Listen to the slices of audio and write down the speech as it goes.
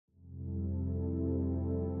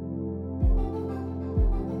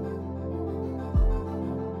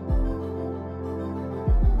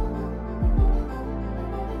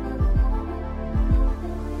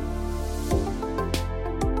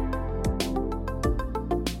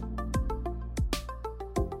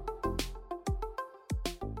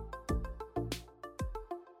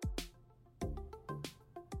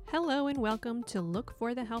Hello and welcome to Look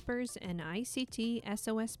for the Helpers, an ICT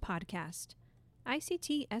SOS podcast.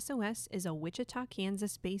 ICT SOS is a Wichita,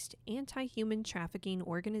 Kansas-based anti-human trafficking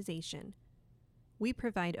organization. We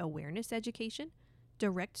provide awareness education,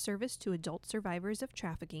 direct service to adult survivors of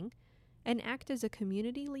trafficking, and act as a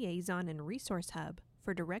community liaison and resource hub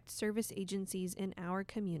for direct service agencies in our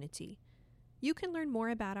community. You can learn more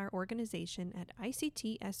about our organization at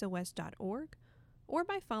ictsos.org or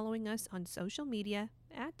by following us on social media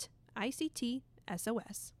at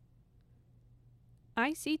ICTSOS.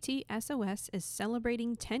 ICTSOS is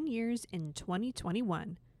celebrating 10 years in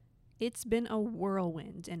 2021. It's been a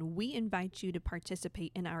whirlwind, and we invite you to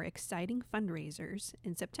participate in our exciting fundraisers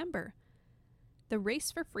in September. The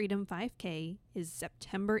Race for Freedom 5K is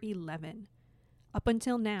September 11. Up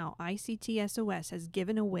until now, ICTSOS has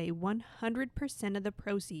given away 100% of the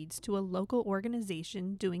proceeds to a local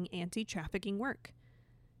organization doing anti-trafficking work.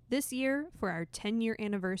 This year, for our 10-year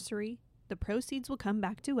anniversary, the proceeds will come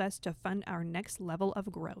back to us to fund our next level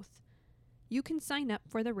of growth. You can sign up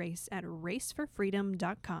for the race at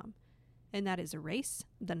raceforfreedom.com, and that is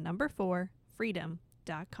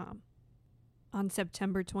freedom.com. On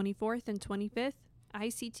September 24th and 25th,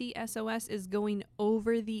 ICTSOS is going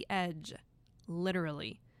over the edge.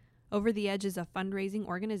 Literally. Over the Edge is a fundraising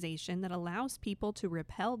organization that allows people to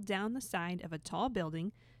rappel down the side of a tall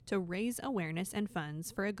building to raise awareness and funds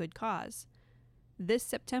for a good cause. This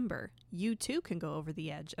September, you too can go over the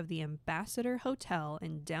edge of the Ambassador Hotel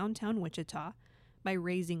in downtown Wichita by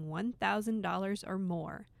raising $1,000 or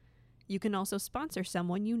more. You can also sponsor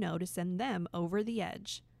someone you know to send them over the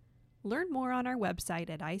edge. Learn more on our website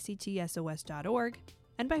at ictsos.org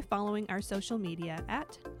and by following our social media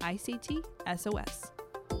at ICTSOS.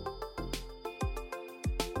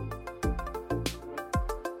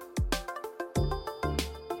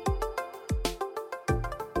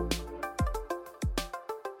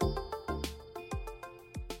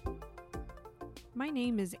 My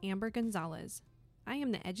name is Amber Gonzalez. I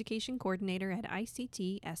am the Education Coordinator at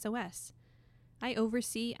ICTSOS. I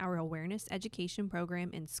oversee our awareness education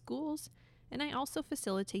program in schools, and I also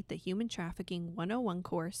facilitate the Human Trafficking 101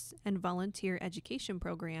 course and volunteer education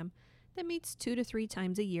program that meets 2 to 3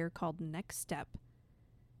 times a year called Next Step.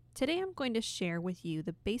 Today I'm going to share with you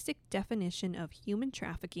the basic definition of human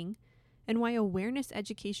trafficking and why awareness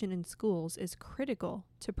education in schools is critical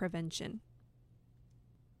to prevention.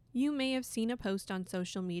 You may have seen a post on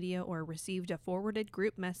social media or received a forwarded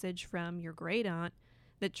group message from your great aunt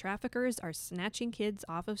that traffickers are snatching kids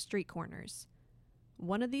off of street corners.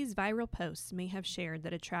 One of these viral posts may have shared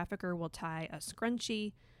that a trafficker will tie a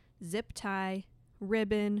scrunchie, zip tie,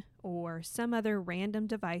 ribbon, or some other random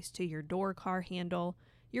device to your door car handle,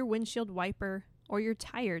 your windshield wiper, or your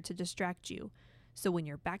tire to distract you, so when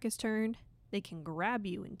your back is turned, they can grab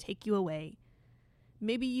you and take you away.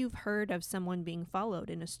 Maybe you've heard of someone being followed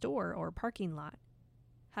in a store or parking lot.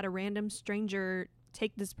 Had a random stranger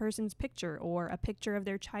take this person's picture or a picture of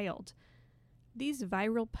their child. These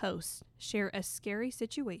viral posts share a scary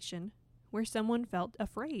situation where someone felt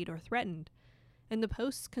afraid or threatened, and the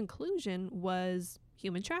post's conclusion was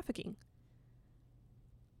human trafficking.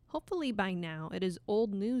 Hopefully by now it is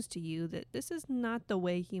old news to you that this is not the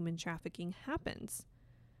way human trafficking happens.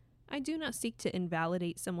 I do not seek to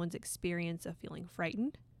invalidate someone's experience of feeling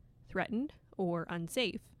frightened, threatened, or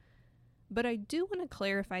unsafe, but I do want to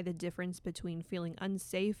clarify the difference between feeling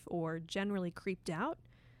unsafe or generally creeped out,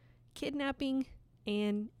 kidnapping,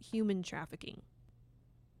 and human trafficking.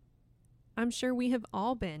 I'm sure we have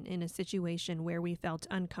all been in a situation where we felt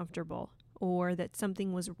uncomfortable or that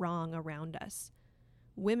something was wrong around us.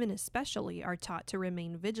 Women especially are taught to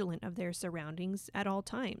remain vigilant of their surroundings at all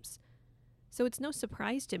times. So it's no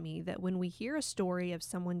surprise to me that when we hear a story of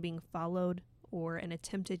someone being followed or an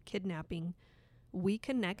attempted kidnapping, we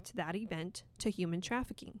connect that event to human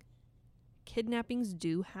trafficking. Kidnappings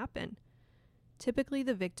do happen. Typically,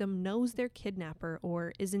 the victim knows their kidnapper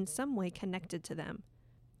or is in some way connected to them.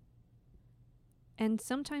 And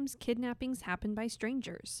sometimes kidnappings happen by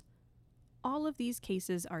strangers. All of these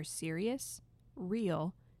cases are serious,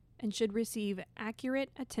 real, and should receive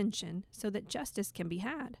accurate attention so that justice can be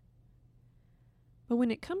had. But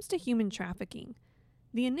when it comes to human trafficking,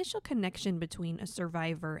 the initial connection between a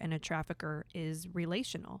survivor and a trafficker is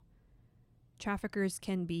relational. Traffickers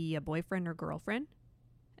can be a boyfriend or girlfriend,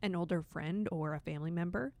 an older friend or a family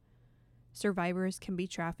member. Survivors can be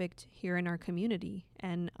trafficked here in our community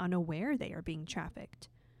and unaware they are being trafficked.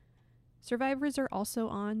 Survivors are also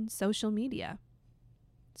on social media.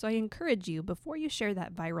 So I encourage you, before you share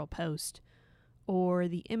that viral post or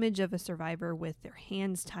the image of a survivor with their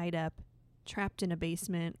hands tied up, trapped in a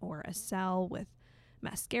basement or a cell with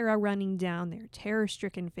mascara running down their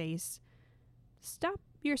terror-stricken face. Stop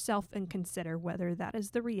yourself and consider whether that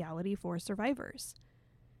is the reality for survivors,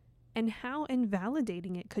 and how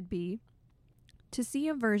invalidating it could be to see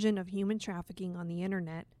a version of human trafficking on the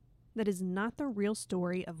internet that is not the real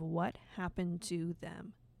story of what happened to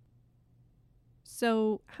them.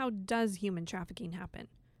 So, how does human trafficking happen?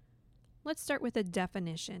 Let's start with a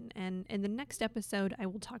definition, and in the next episode, I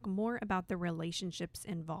will talk more about the relationships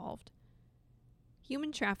involved.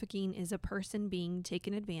 Human trafficking is a person being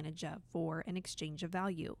taken advantage of for an exchange of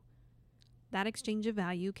value. That exchange of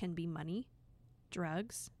value can be money,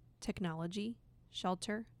 drugs, technology,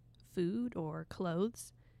 shelter, food, or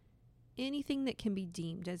clothes, anything that can be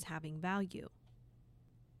deemed as having value.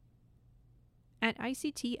 At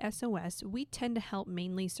ICT SOS, we tend to help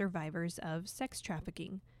mainly survivors of sex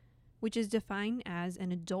trafficking, which is defined as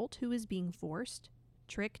an adult who is being forced,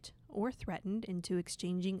 tricked, or threatened into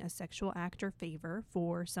exchanging a sexual act or favor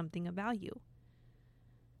for something of value.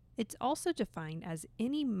 It's also defined as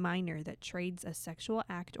any minor that trades a sexual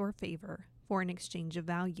act or favor for an exchange of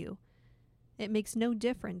value. It makes no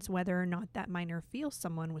difference whether or not that minor feels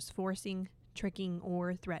someone was forcing, tricking,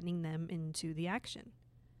 or threatening them into the action.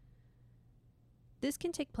 This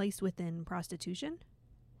can take place within prostitution,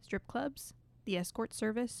 strip clubs, the escort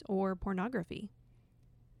service, or pornography.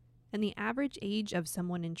 And the average age of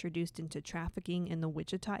someone introduced into trafficking in the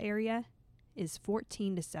Wichita area is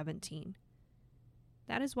 14 to 17.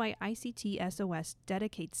 That is why ICT SOS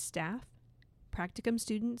dedicates staff, practicum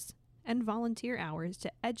students, and volunteer hours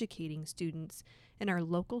to educating students in our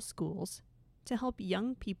local schools to help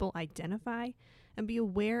young people identify and be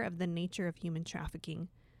aware of the nature of human trafficking,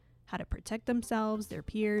 how to protect themselves, their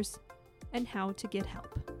peers, and how to get help.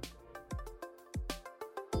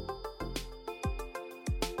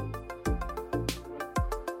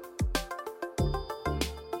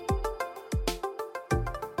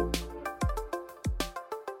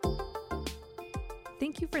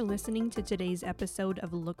 Thank you for listening to today's episode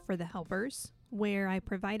of Look for the Helpers, where I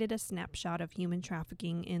provided a snapshot of human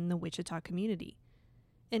trafficking in the Wichita community.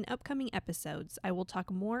 In upcoming episodes, I will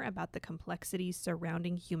talk more about the complexities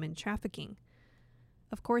surrounding human trafficking.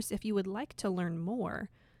 Of course, if you would like to learn more,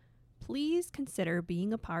 please consider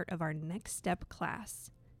being a part of our Next Step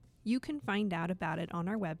class. You can find out about it on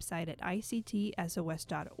our website at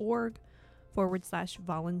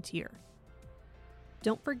ictsos.org/volunteer.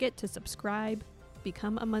 Don't forget to subscribe,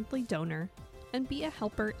 become a monthly donor, and be a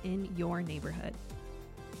helper in your neighborhood.